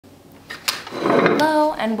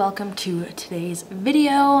Hello and welcome to today's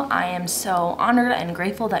video. I am so honored and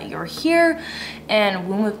grateful that you're here, and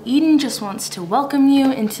Womb of Eden just wants to welcome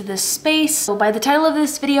you into this space. So by the title of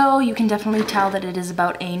this video, you can definitely tell that it is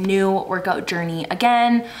about a new workout journey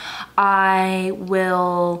again. I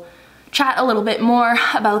will chat a little bit more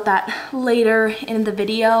about that later in the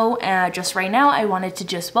video. Just right now, I wanted to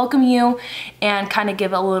just welcome you and kind of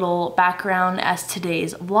give a little background as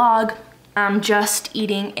today's vlog. I'm just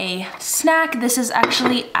eating a snack. This is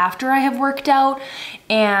actually after I have worked out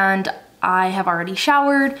and I have already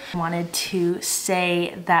showered. I wanted to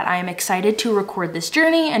say that I'm excited to record this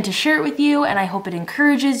journey and to share it with you, and I hope it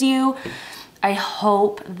encourages you. I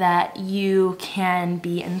hope that you can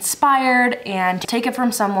be inspired and take it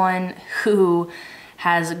from someone who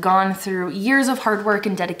has gone through years of hard work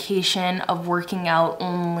and dedication of working out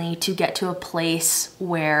only to get to a place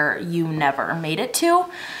where you never made it to.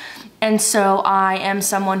 And so I am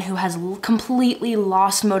someone who has completely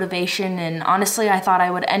lost motivation, and honestly I thought I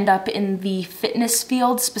would end up in the fitness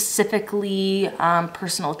field, specifically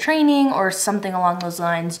personal training or something along those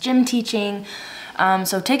lines, gym teaching.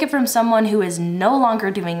 So take it from someone who is no longer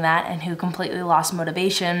doing that and who completely lost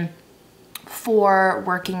motivation for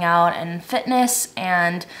working out and fitness.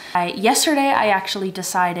 And yesterday I actually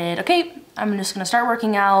decided, okay, I'm just gonna start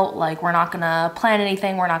working out. Like, we're not gonna plan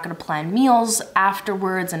anything. We're not gonna plan meals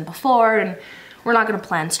afterwards and before, and we're not gonna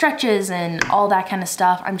plan stretches and all that kind of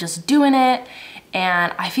stuff. I'm just doing it,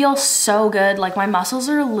 and I feel so good. Like, my muscles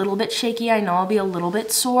are a little bit shaky. I know I'll be a little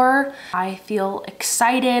bit sore. I feel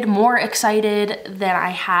excited, more excited than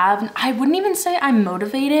I have. I wouldn't even say I'm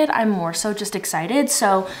motivated. I'm more so just excited.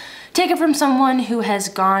 So take it from someone who has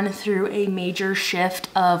gone through a major shift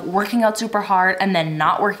of working out super hard and then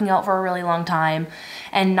not working out for a really long time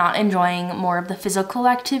and not enjoying more of the physical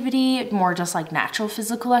activity, more just like natural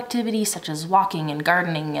physical activity such as walking and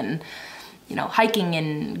gardening and, you know, hiking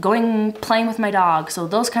and playing with my dog. So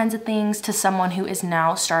those kinds of things, to someone who is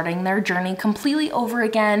now starting their journey completely over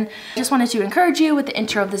again. I just wanted to encourage you with the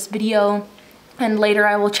intro of this video. And later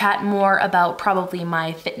I will chat more about probably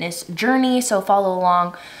my fitness journey, so follow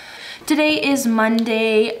along. Today is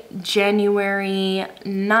Monday, January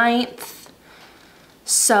 9th,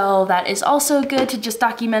 so that is also good to just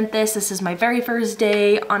document this. This is my very first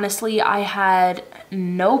day. Honestly, I had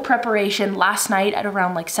no preparation. Last night at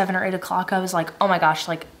around like 7 or 8 o'clock, I was like, oh my gosh,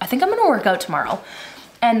 like, I think I'm gonna work out tomorrow.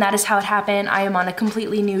 And that is how it happened. I am on a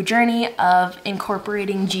completely new journey of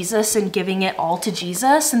incorporating Jesus and giving it all to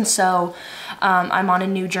Jesus. And so I'm on a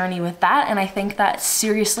new journey with that. And I think that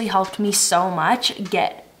seriously helped me so much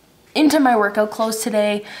get into my workout clothes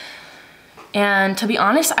today. And to be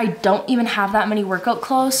honest, I don't even have that many workout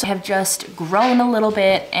clothes. I have just grown a little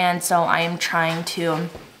bit, and so I am trying to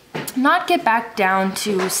not get back down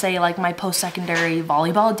to, say, like my post-secondary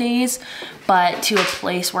volleyball days, but to a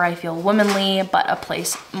place where I feel womanly, but a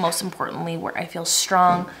place most importantly where I feel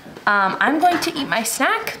strong. I'm going to eat my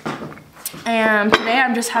snack. And today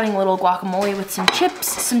I'm just having a little guacamole with some chips,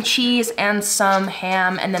 some cheese, and some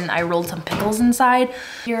ham, and then I rolled some pickles inside.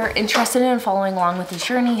 If you're interested in following along with this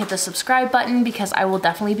journey, hit the subscribe button, because I will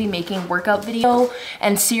definitely be making workout video,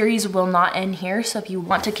 and series will not end here. So if you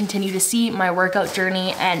want to continue to see my workout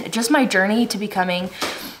journey and just my journey to becoming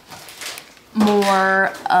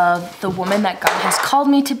more of the woman that God has called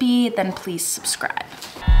me to be, then please subscribe.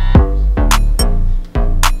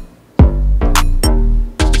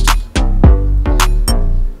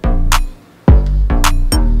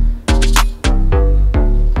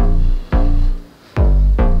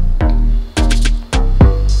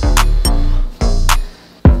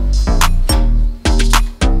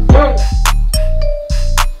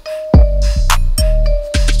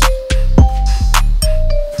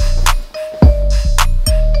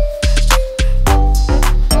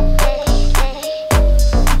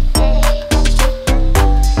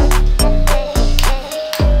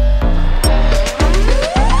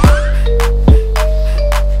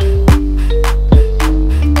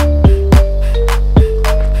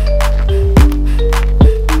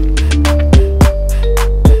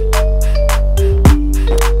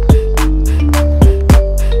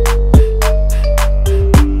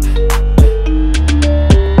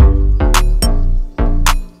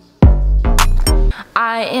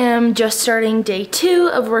 Just starting day 2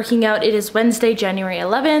 of working out. It is Wednesday, January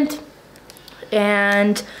 11th,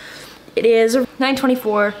 and it is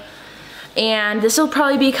 9:24, and this will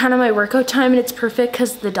probably be kind of my workout time, and it's perfect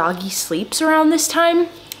because the doggy sleeps around this time,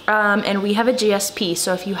 and we have a GSP.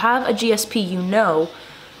 So if you have a GSP, you know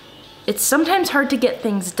it's sometimes hard to get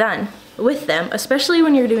things done with them, especially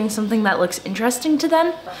when you're doing something that looks interesting to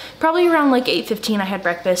them. Probably around like 8:15 I had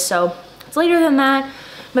breakfast, so it's later than that.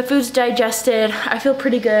 My food's digested. I feel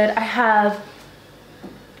pretty good. I have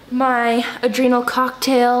my adrenal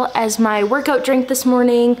cocktail as my workout drink this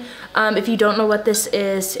morning. If you don't know what this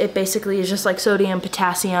is, it basically is just like sodium,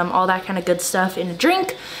 potassium, all that kind of good stuff in a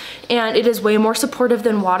drink. And it is way more supportive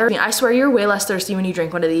than water. I mean, I swear you're way less thirsty when you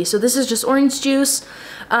drink one of these. So this is just orange juice.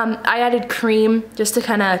 I added cream just to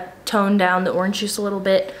kind of tone down the orange juice a little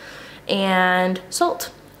bit, and salt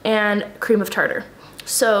and cream of tartar.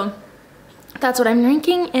 So that's what I'm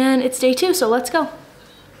drinking, and it's day 2, so let's go.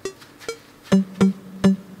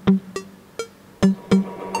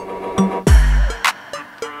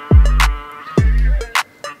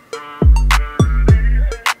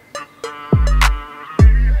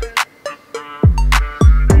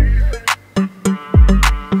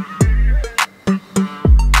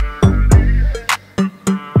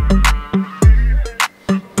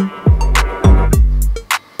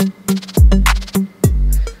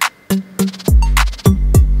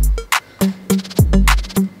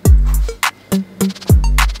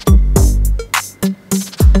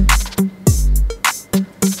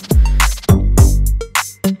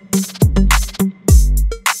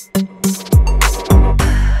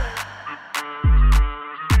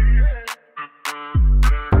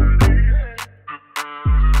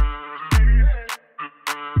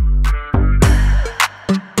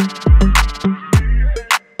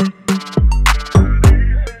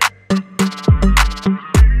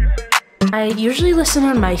 I usually listen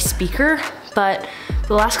on my speaker, but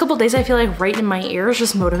the last couple days I feel like right in my ear is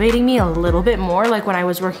just motivating me a little bit more. Like when I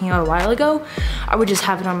was working out a while ago, I would just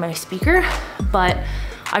have it on my speaker, but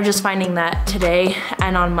I'm just finding that today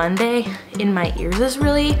and on Monday in my ears is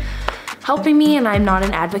really helping me, and I'm not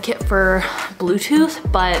an advocate for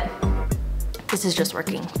Bluetooth, but this is just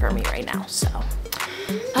working for me right now. So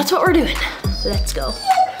that's what we're doing. Let's go.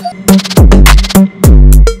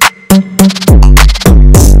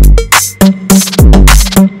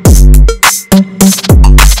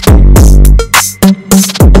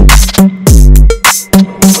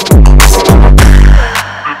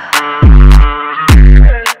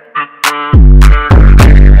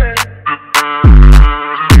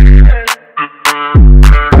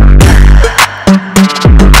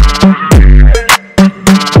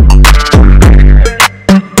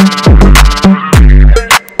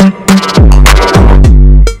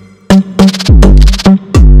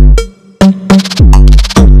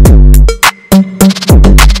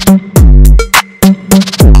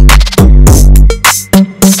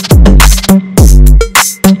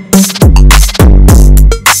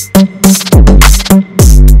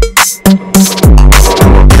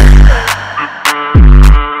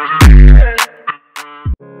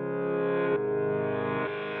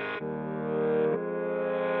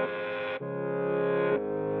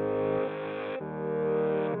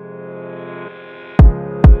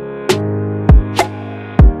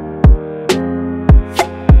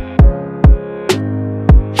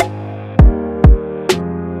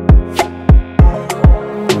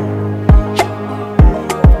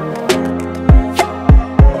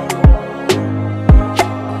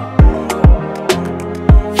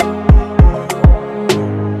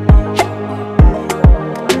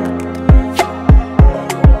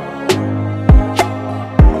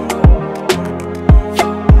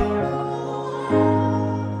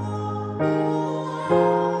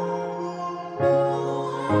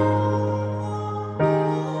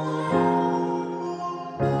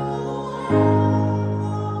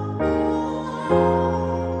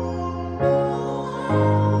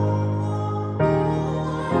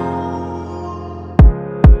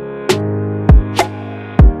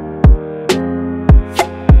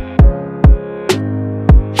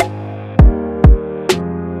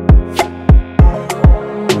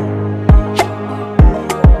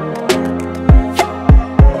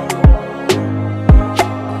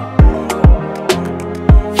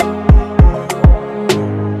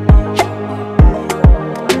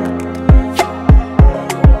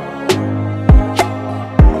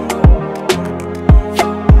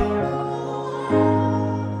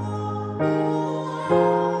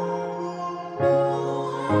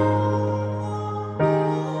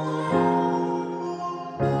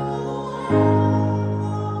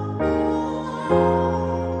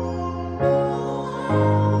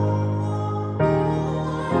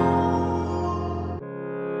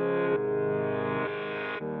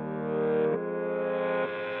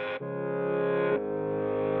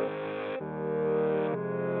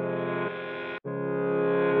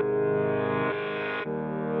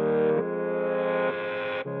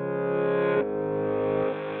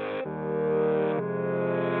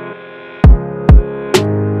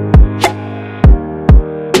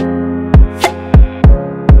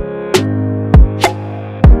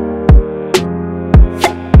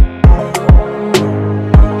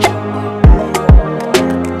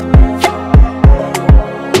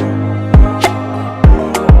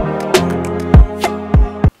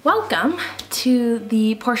 welcome to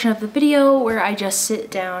the portion of the video where I just sit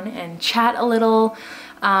down and chat a little.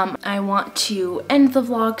 I want to end the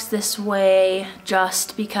vlogs this way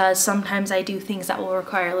just because sometimes I do things that will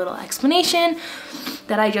require a little explanation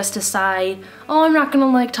that I just decide, oh, I'm not gonna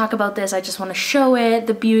like talk about this, I just want to show it,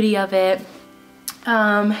 the beauty of it.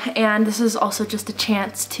 And this is also just a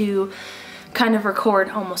chance to kind of record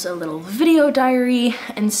almost a little video diary,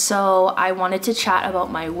 and so I wanted to chat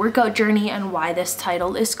about my workout journey and why this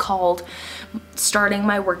title is called Starting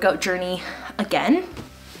My Workout Journey Again.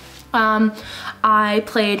 I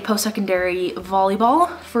played post-secondary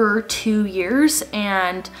volleyball for 2 years,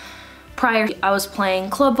 and prior I was playing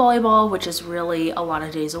club volleyball, which is really a lot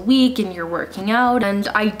of days a week and you're working out, and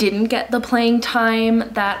I didn't get the playing time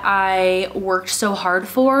that I worked so hard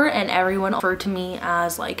for, and everyone referred to me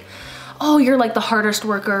as like, oh, you're like the hardest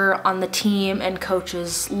worker on the team, and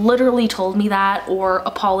coaches literally told me that or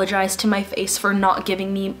apologized to my face for not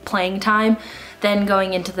giving me playing time, then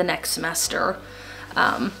going into the next semester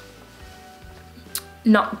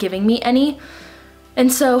not giving me any.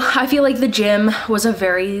 And so I feel like the gym was a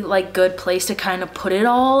very like good place to kind of put it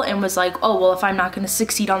all, and was like, oh, well, if I'm not going to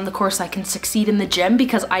succeed on the course, I can succeed in the gym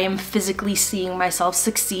because I am physically seeing myself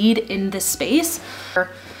succeed in this space.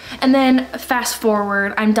 And then fast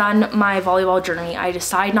forward, I'm done my volleyball journey. I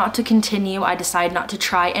decide not to continue. I decide not to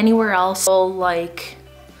try anywhere else. So like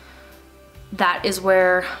that is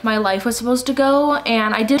where my life was supposed to go,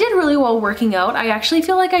 and I did really well working out. I actually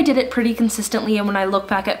feel like I did it pretty consistently, and when I look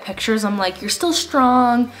back at pictures, I'm like, you're still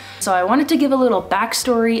strong. So I wanted to give a little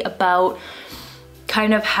backstory about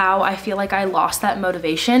kind of how I feel like I lost that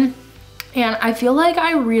motivation. And I feel like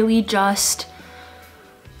I really just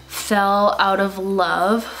fell out of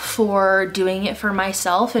love for doing it for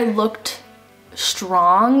myself. It looked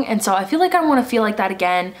strong, and so I feel like I want to feel like that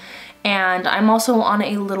again. And I'm also on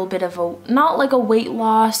a little bit of a, not like a weight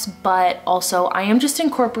loss, but also I am just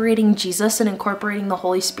incorporating Jesus and incorporating the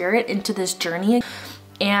Holy Spirit into this journey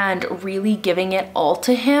and really giving it all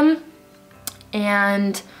to Him,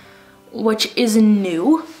 and which is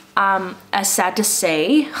new. As sad to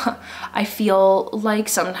say, I feel like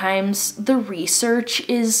sometimes the research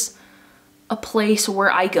is a place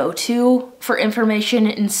where I go to for information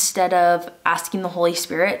instead of asking the Holy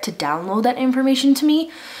Spirit to download that information to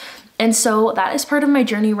me. And so that is part of my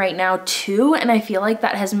journey right now too, and I feel like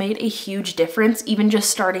that has made a huge difference, even just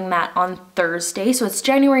starting that on Thursday. So it's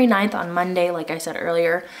January 9th on Monday, like I said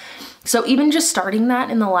earlier. So even just starting that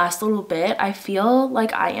in the last little bit, I feel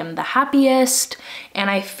like I am the happiest, and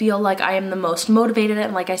I feel like I am the most motivated.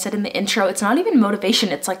 And like I said in the intro, it's not even motivation,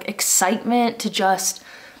 it's like excitement to just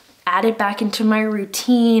add it back into my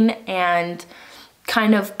routine and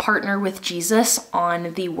kind of partner with Jesus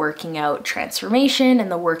on the working out transformation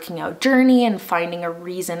and the working out journey, and finding a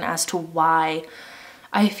reason as to why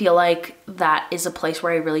I feel like that is a place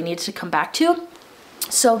where I really need to come back to.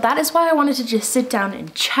 So that is why I wanted to just sit down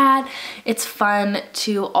and chat. It's fun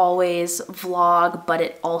to always vlog, but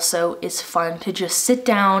it also is fun to just sit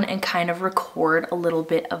down and kind of record a little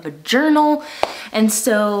bit of a journal. And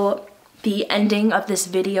so the ending of this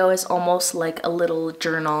video is almost like a little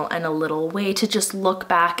journal and a little way to just look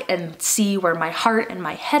back and see where my heart and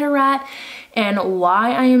my head are at and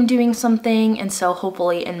why I am doing something. And so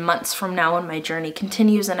hopefully in months from now, when my journey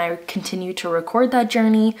continues and I continue to record that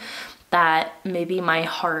journey, that maybe my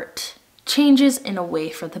heart changes in a way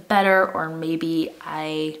for the better, or maybe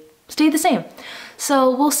I stay the same.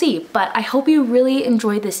 So we'll see, but I hope you really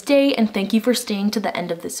enjoyed this day, and thank you for staying to the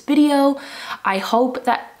end of this video. I hope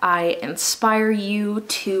that I inspire you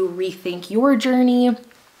to rethink your journey.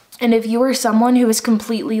 And if you are someone who has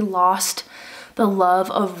completely lost the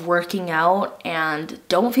love of working out and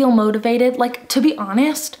don't feel motivated, like, to be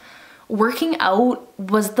honest, working out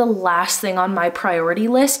was the last thing on my priority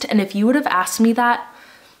list. And if you would have asked me that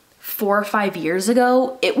 4 or 5 years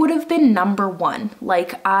ago, it would have been number one.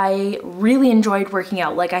 Like, I really enjoyed working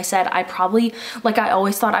out. Like I said, I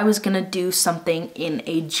always thought I was gonna do something in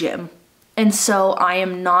a gym. And so I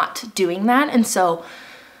am not doing that. And so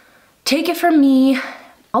take it from me,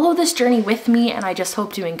 follow this journey with me, and I just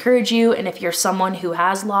hope to encourage you. And if you're someone who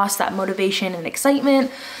has lost that motivation and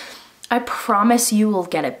excitement, I promise you will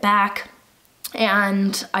get it back.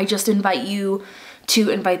 And I just invite you to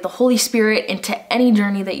invite the Holy Spirit into any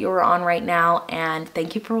journey that you're on right now. And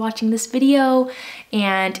thank you for watching this video.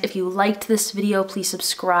 And if you liked this video, please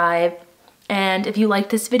subscribe. And if you liked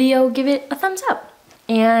this video, give it a thumbs up.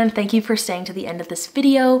 And thank you for staying to the end of this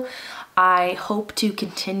video. I hope to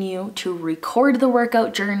continue to record the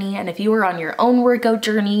workout journey. And if you are on your own workout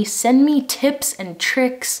journey, send me tips and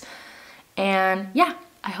tricks. And yeah,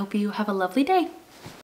 I hope you have a lovely day.